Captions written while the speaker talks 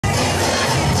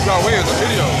got away with the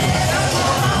video.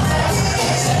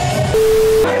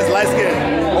 It's light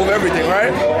skin over everything,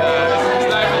 right? It's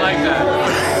not even like that.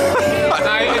 It's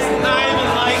not even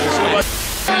like that.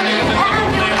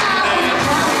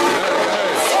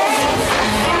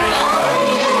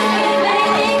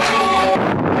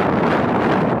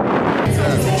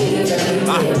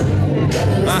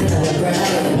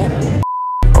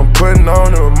 I'm putting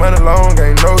on the money long,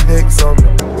 ain't no dicks on me.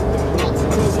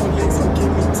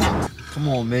 Come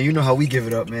on, man. You know how we give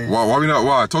it up, man. Why we not?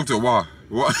 Why? Talk to it. Why?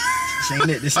 What? This ain't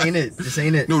it. This ain't it. This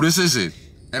ain't it. No, this is it.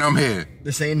 And I'm here.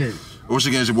 This ain't it. Once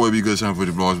again, it's your boy Be Good, time for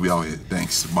the vlogs. We out here.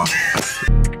 Thanks. Bye.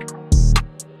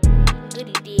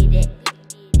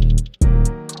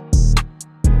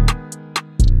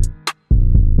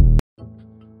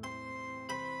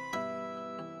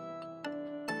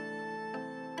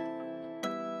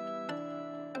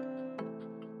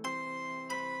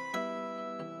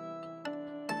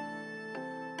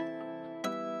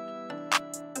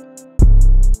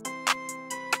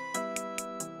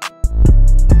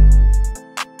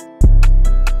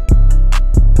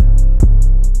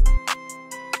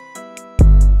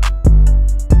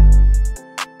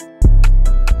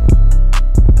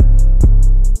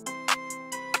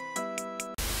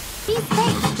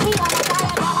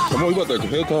 Come on, you about to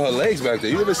hook her legs back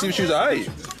there. You ever see if she was alright?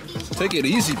 Take it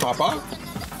easy, Papa.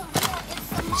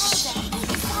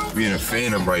 We in a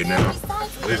phantom right now.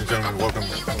 Ladies and gentlemen, welcome.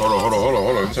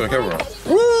 Hold on. Turn the camera on.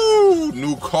 Woo!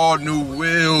 New car, new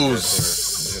wheels.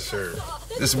 Yes, sir.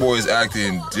 This boy is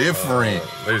acting different.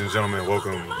 Ladies and gentlemen,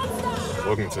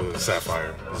 welcome to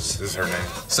Sapphire. This is her name.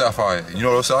 Sapphire. You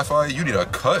know what Sapphire? You need a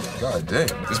cut. God damn.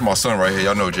 This is my son right here.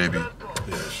 Y'all know JB.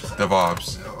 Yes. The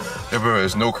vibes.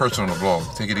 There's no curse on the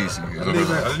vlog. Take it easy. I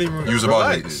didn't even use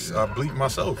relax. I bleep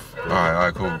myself. All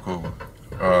right, cool.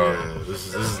 Yeah,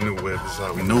 this is new wheels. This is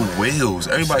how we New wheels.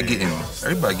 Everybody getting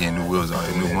new wheels out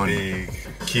here. New money. Big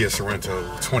Kia Sorento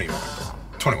 21.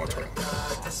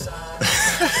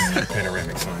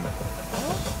 Panoramic sun.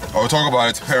 Oh, talk about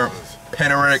it.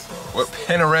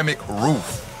 Panoramic roof.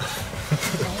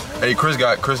 Hey, Chris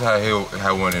had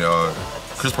one in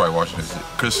Chris probably watching this.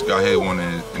 Chris got had one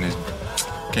in his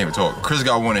can't even talk. Chris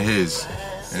got one of his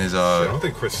in his I don't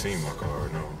think Chris seen my car,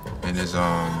 no. In his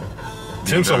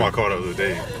Tim saw my car the other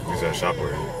day. He was at shop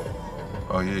already.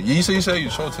 Oh yeah. You said you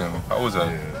showed him. How was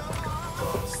that?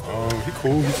 Yeah. He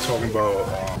cool. He's talking about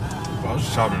I was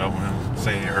just chopping up with him,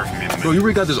 saying he heard from me. Bro, you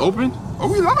already got this open? Oh,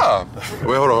 we live.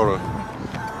 Wait, hold on.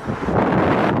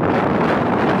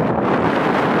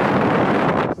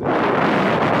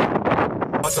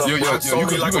 Yo, you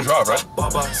can drive, right?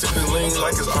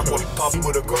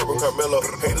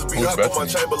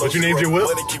 What you named your whip?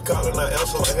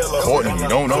 Courtney.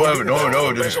 Don't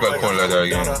ever disrespect Courtney like that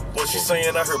again.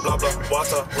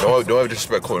 Don't ever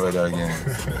disrespect Courtney like that again.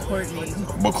 Courtney.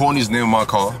 But Courtney's the name of my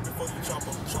car.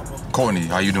 Courtney,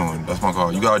 how you doing? That's my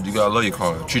car. You gotta love your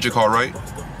car. Treat your car right.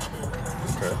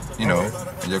 Okay. You know,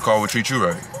 your car will treat you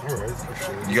right.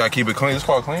 Alright, You gotta keep it clean. This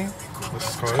car clean?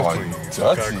 This car is clean. It's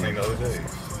got clean the other day.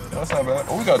 That's not bad.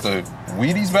 Oh, we got the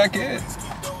Wheaties back in.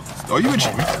 Oh,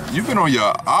 you've been on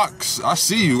your ox. I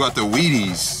see you got the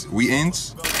Wheaties.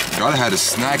 Wheatins. Gotta have the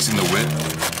snacks in the whip.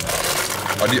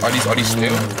 Are these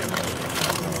stale?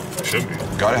 Should be.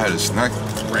 Gotta have the snack.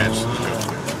 Branch.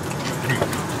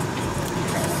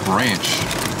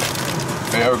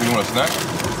 Hey, Eric, you want a snack?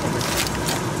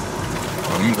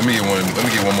 Let me get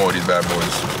one more of these bad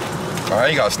boys. I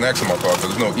ain't got snacks in my car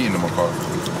because there's no eating in my car.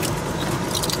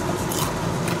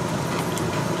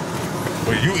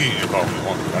 Well, you eat your car when you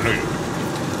want to. I know you.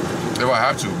 If I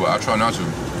have to, but I try not to.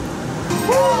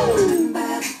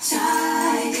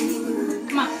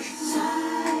 Come on.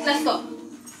 Let's go.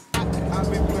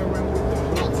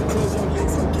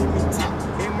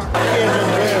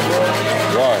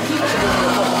 Why?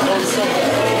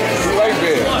 You like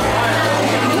beer? You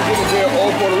get beer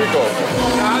all Puerto Rico.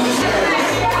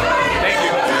 Thank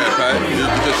you. Yeah, Pat. You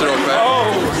just sit on Pat.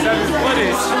 Oh, 7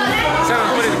 footage. 7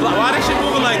 footage vlog. Why that shit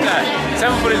moving like that?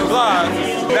 7 footage vlog.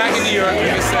 Back in New York,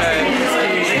 you can say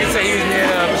he was near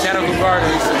the Botanical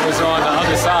Gardens. It was on the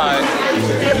other side.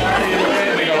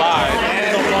 Nigga lied.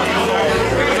 It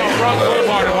was on Bronx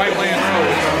Boulevard and White Plains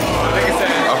Road. Nigga said.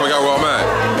 I forgot where I'm at.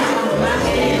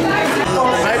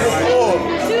 Night before,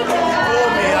 he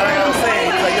called me, like I was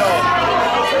saying, he's like, yo,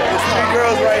 there's 3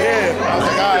 girls right here. I was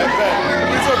like, all right, bet.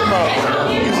 What are you talking about?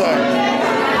 He was like,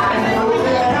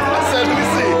 I said, let me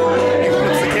see. He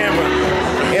flips the camera.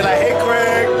 He like, hey,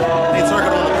 Craig. They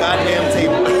twerking on the goddamn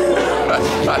table.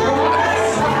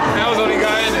 That was the only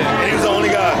guy in there. And he was the only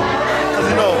guy.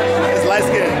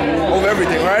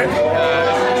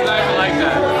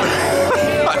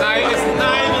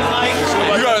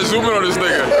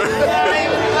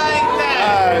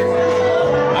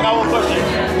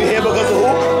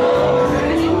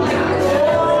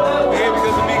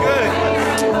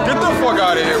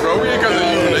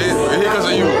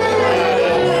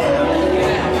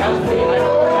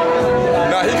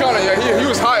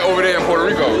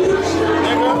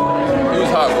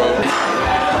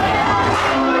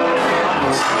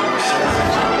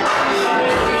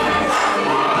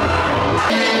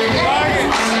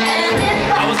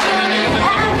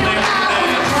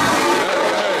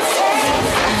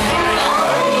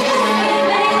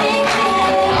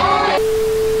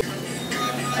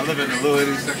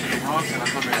 Festivities section in the Bronx, and I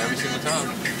come here every single time.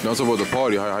 No, I'm talking about the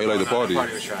party. How you like the party? The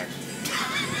party was trash.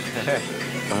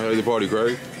 How you like the party,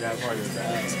 Craig? That party was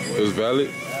bad. It was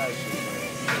valid?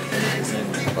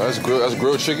 Oh, that's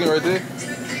grilled chicken right there?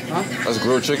 Huh? That's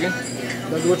grilled chicken?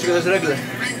 That's grilled chicken, that's regular.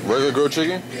 Regular grilled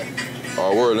chicken? Yeah.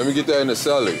 Oh, word. Let me get that in the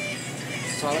salad.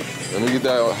 Salad? Let me get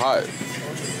that hot.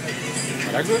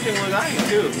 That grilled chicken was nice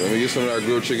too. Let me get some of that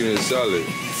grilled chicken in the salad.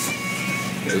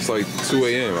 It's like 2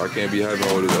 a.m. I can't be having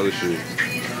all this other shit.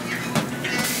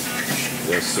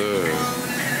 Yes, sir.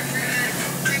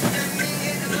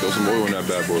 Throw some oil in that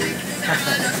bad boy.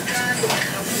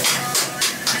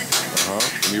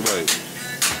 You're right.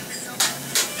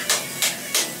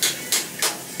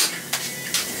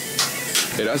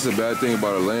 Hey, that's the bad thing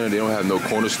about Atlanta. They don't have no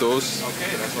corner stores.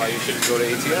 Okay, that's why you should go to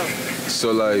ATL.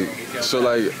 So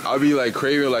like, I'll be like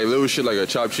craving like little shit like a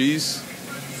chopped cheese,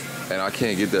 and I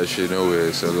can't get that shit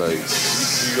nowhere. So like,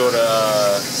 you go to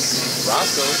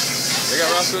Roscoe's. They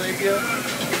got Roscoe's in ATL?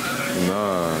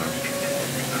 Nah,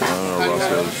 I don't know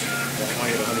Roscoe's.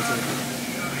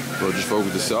 Bro, just fuck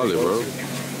with the salad, bro.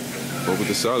 Fuck with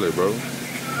the salad, bro. I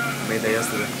made that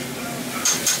yesterday.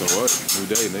 So what? New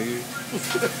day, nigga.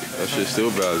 That shit's still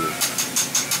valid.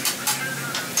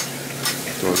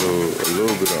 Throw a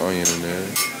little bit of onion in there.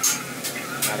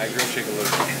 Nah, that grilled chicken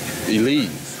looks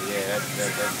elite. Yeah,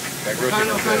 that grilled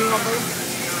chicken looks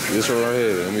good. This one right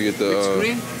here. Let me get the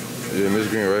green? Yeah, Miss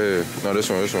Green right here. No, this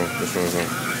one. I got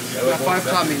 5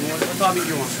 toppings. What topping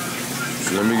you want?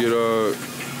 Let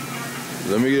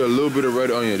me get a little bit of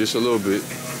red onion, just a little bit.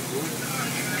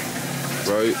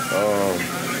 Right?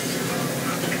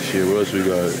 Shit, what else we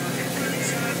got?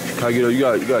 Can I get you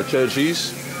got cheddar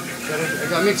cheese? I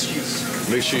got mixed cheese.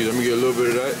 Mixed cheese. Let me get a little bit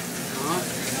of that.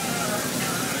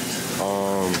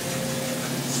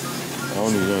 I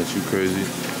don't need nothing too crazy.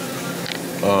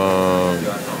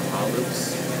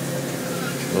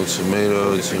 No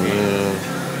tomato, tomato.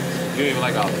 You don't even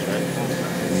like olives, right?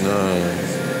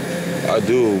 Nah. I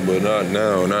do, but not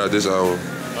now, not at this hour.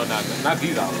 No, not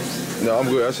these olives. No, I'm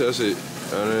good. That's it.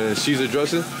 And then Caesar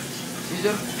dressing?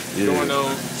 Caesar? Yeah. You want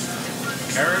no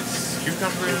carrots,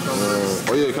 cucumbers?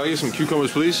 Oh yeah, can I get some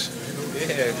cucumbers, please?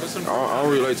 Yeah, put some. I don't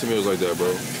really like tomatoes like that,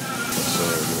 bro.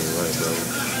 Sorry, man. Right, bro.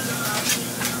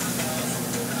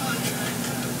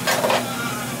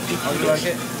 How do you like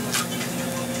it?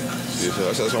 Yeah,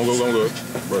 that's I'm good.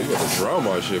 Bro, you got to drown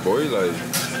my shit, boy. Like,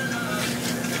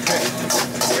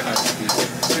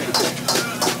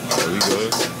 oh, we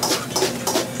good.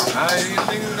 I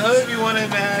think in the hood you want it,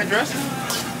 man, dressing.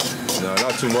 Nah,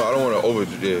 not too much. I don't want to over.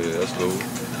 Yeah, that's cool.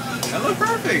 That look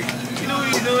perfect. You know what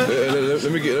you're doing.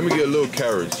 Let me get a little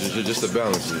carrots just to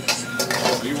balance it.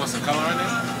 Oh, you want some color in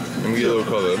there? Let me get a little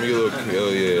color. Let me get a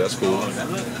little. Yeah, that's cool. Oh, that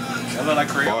look like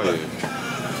Crayola. Fire.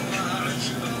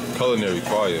 Culinary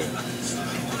fire.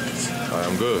 Alright,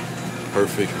 I'm good.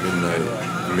 Perfect midnight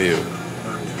meal.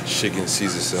 Chicken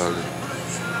Caesar salad.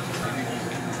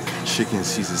 Chicken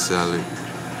Caesar salad.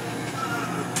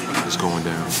 It's going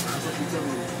down.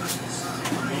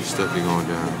 It's definitely going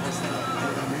down.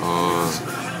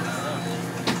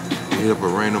 We hit up a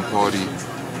random party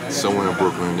somewhere in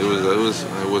Brooklyn. It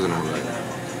wasn't alright.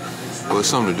 Well, it's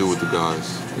something to do with the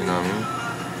guys. You know what I mean?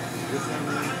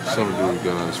 Something to do with the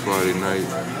guys. Friday night.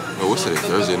 Oh, what's today?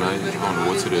 Thursday night? I don't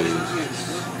know what today is.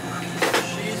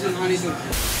 Cheese and honey soup.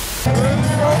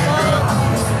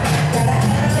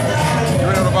 You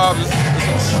know the vibes.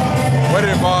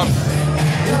 Wedding vibes.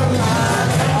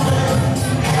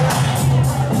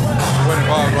 Wedding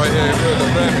vibes right here. Here's the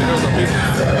family. Here's the people.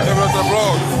 Here's the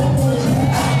vlog.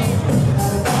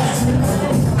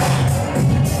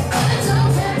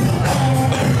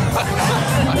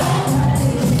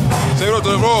 Say what up to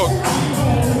the vlog.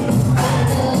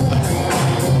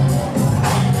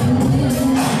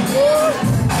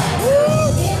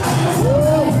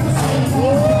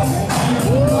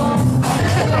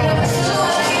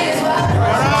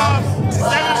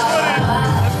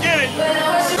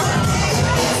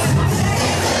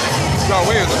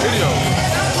 Where's the video?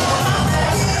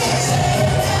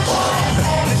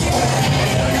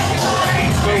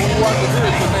 So we watch the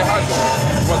video to say hi to him.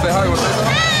 You want to say hi? You want to say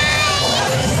something?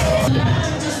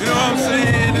 You know what I'm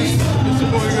saying? It's your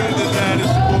boy Good to Dad. It's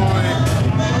your boy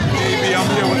AB. I'm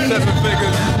here with 7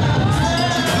 Figures.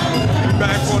 We're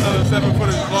back for another 7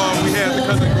 Footers vlog. We had the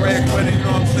cousin Greg wedding. You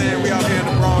know what I'm saying? We out here in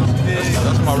the Bronx today.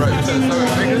 That's my right. You said 7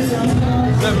 Figures?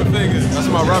 7 Figures. That's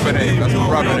my rapping name. That's my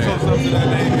rapping name.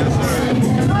 Yes, sir.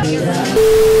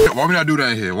 Why we not do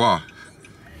that here? Why?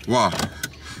 Why?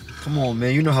 Come on,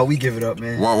 man. You know how we give it up,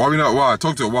 man. Why we not? Why?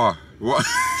 Talk to it. Why? Why?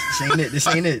 This ain't it. This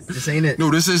ain't it. This ain't it. No,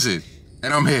 this is it.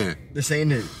 And I'm here. This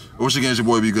ain't it. Once again, it's your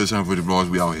boy B Good, time for the vlogs.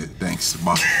 We out here. Thanks.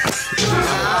 Bye.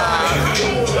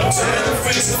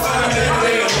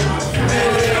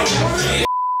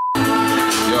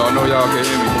 Yo, I know y'all can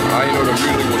hear me. I ain't know the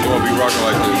music was gonna be rocking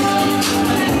like this.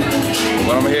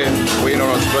 But I'm here waiting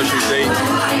on a special date.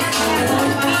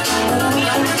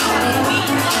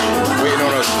 Waiting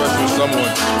on a special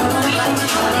someone.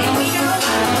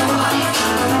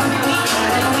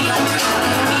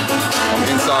 I'm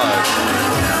inside.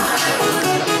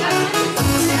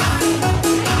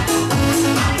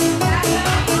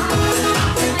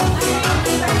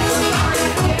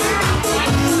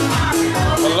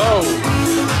 Hello.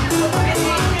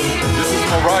 This is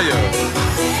Mariah.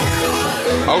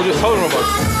 I was just telling her about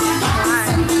you.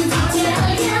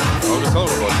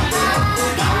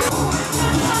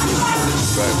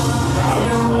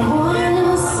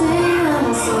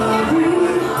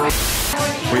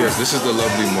 But yes, this is the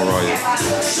lovely Mariah.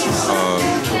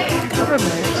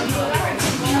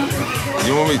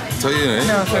 You want me to tell you your name?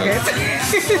 No, it's okay.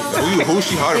 Who is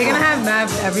she hiding You're from? gonna have mad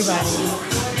everybody.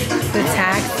 The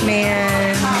tax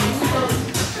man.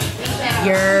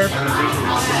 Your.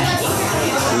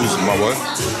 Who's my what?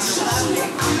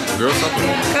 Girl, something.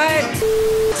 Cut.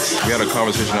 We had a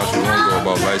conversation not too long ago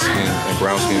about light skin and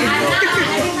brown skin people.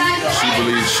 She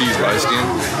believes she's light skin.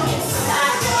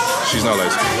 She's not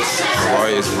light skin.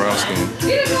 Mariah is brown skin.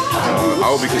 I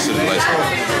would be considered light skin.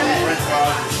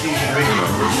 You know,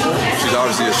 she's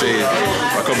obviously a shade,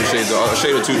 a couple shades, a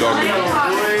shade or two darker.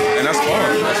 And that's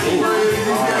fine, that's cool.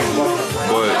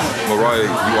 But Mariah,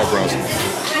 you are brown skin.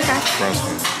 Okay. Brown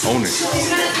skin. Own it.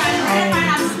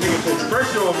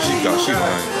 She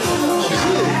lying.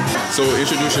 So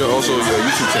introduce your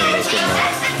YouTube channel that's coming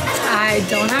out. I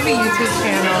don't have a YouTube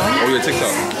channel. Oh, yeah,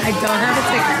 TikTok. I don't have a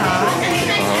TikTok.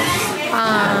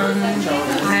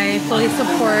 I fully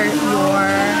support your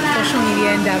social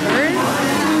media endeavors.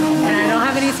 And I don't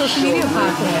have any social media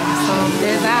platforms, so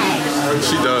there's that.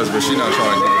 She does, but she's not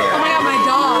trying to get it Oh out. my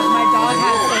god, my dog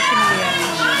has social media.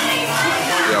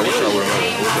 Yeah, I wish I would have.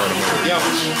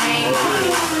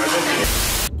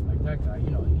 Like that guy,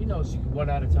 he knows you can run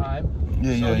out of time.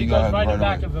 Yeah, so yeah, he you goes gotta right in the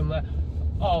right back of him.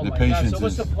 Oh The my god! So patience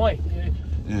what's the is- point?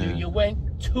 Yeah. You went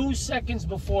 2 seconds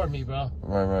before me, bro.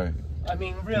 Right. I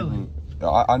mean, really.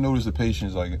 I noticed the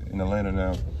patience, like in Atlanta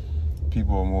now,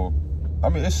 people are more. I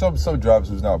mean, it's some drivers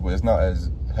who's not, but it's not as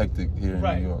hectic here in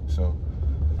New York. So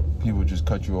people just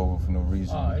cut you over for no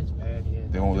reason. Oh, it's bad here.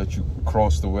 They won't let you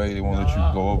cross the way. They won't let you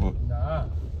go over. Nah.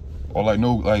 Or like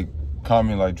no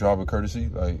common driver courtesy.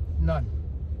 Like None.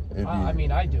 I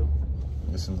mean, I do.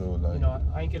 It's a little like.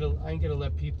 I ain't gonna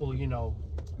let people,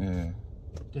 Yeah.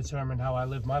 determine how I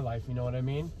live my life. You know what I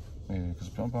mean? Yeah,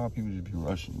 because sometimes people just be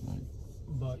rushing.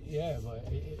 But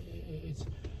it's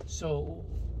so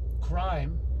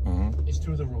crime is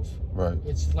through the roof. Right.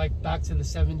 It's like back to the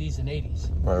 70s and 80s.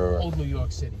 Right. Old New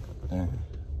York City. Yeah.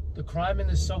 The crime in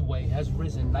the subway has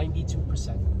risen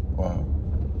 92%. Wow.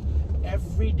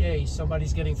 Every day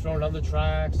somebody's getting thrown on the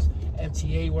tracks,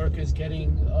 MTA workers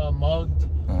getting mugged.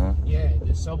 Yeah,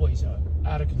 the subways are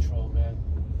out of control, man.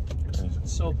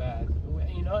 It's so bad.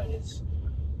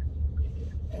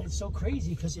 And it's so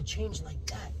crazy because it changed like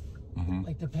that.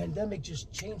 Like the pandemic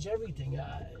just changed everything.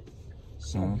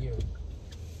 So weird.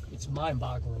 It's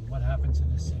mind-boggling what happened to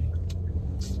this city.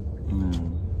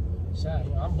 Sad.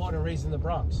 I'm born and raised in the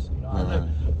Bronx. I live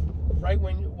right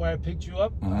where I picked you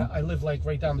up. I live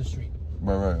right down the street.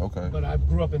 Right. Okay. But I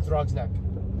grew up in Throgs Neck.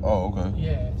 Oh, okay.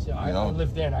 Yeah, so I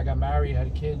lived there and I got married,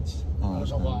 had kids. I don't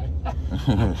know why.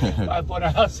 I bought a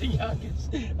house in Yonkers.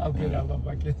 I'm good, I love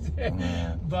my kids.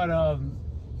 But I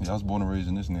was born and raised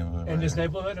in this neighborhood. in this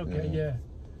neighborhood? Okay, yeah.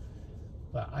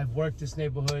 But I've worked this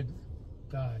neighborhood,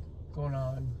 God, going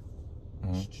on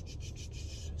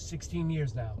 16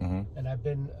 years now. And I've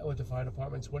been with the fire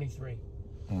department 23.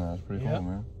 No, that's pretty cool,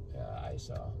 man. Yeah,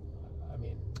 I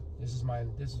mean, this is my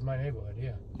neighborhood,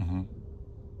 yeah.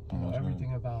 I know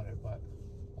everything about it, but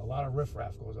a lot of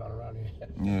riffraff goes on around here.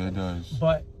 Yeah, it does.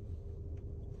 But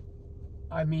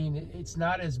I mean, it's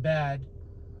not as bad.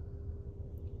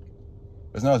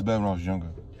 It's not as bad when I was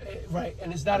younger. Right,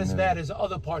 and it's not as bad as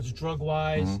other parts,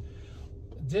 drug-wise.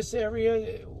 This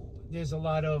area, there's a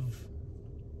lot of.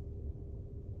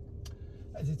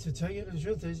 To tell you the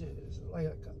truth, there's like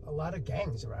a lot of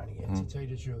gangs around here. To tell you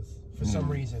the truth, for some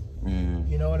reason. Yeah.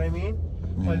 You know what I mean?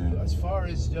 But as far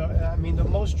as the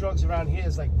most drugs around here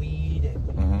is like weed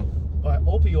and. But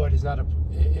opioid is not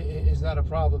a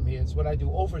problem here. It's what I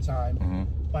do overtime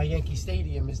by Yankee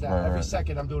Stadium. Is that every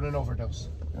second I'm doing an overdose?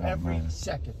 Every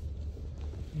second.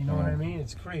 You know what I mean?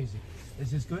 It's crazy. Is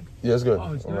this good? Yeah, it's good.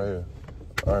 Oh, it's good. Right here.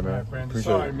 All right, man. Appreciate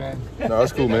Sorry, it. man. No,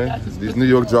 that's cool, man. These New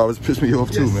York drivers piss me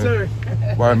off too, man. Sir.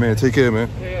 All right, man. Take care, man.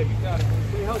 Yeah, you got it.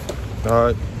 Stay healthy. All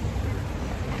right.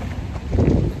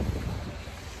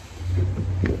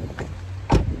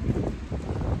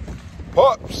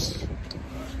 Pops.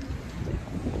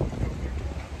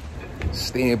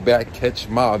 Stand back, catch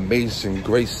my amazing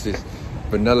graces.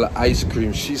 Vanilla ice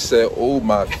cream. She said, oh,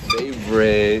 my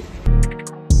favorite.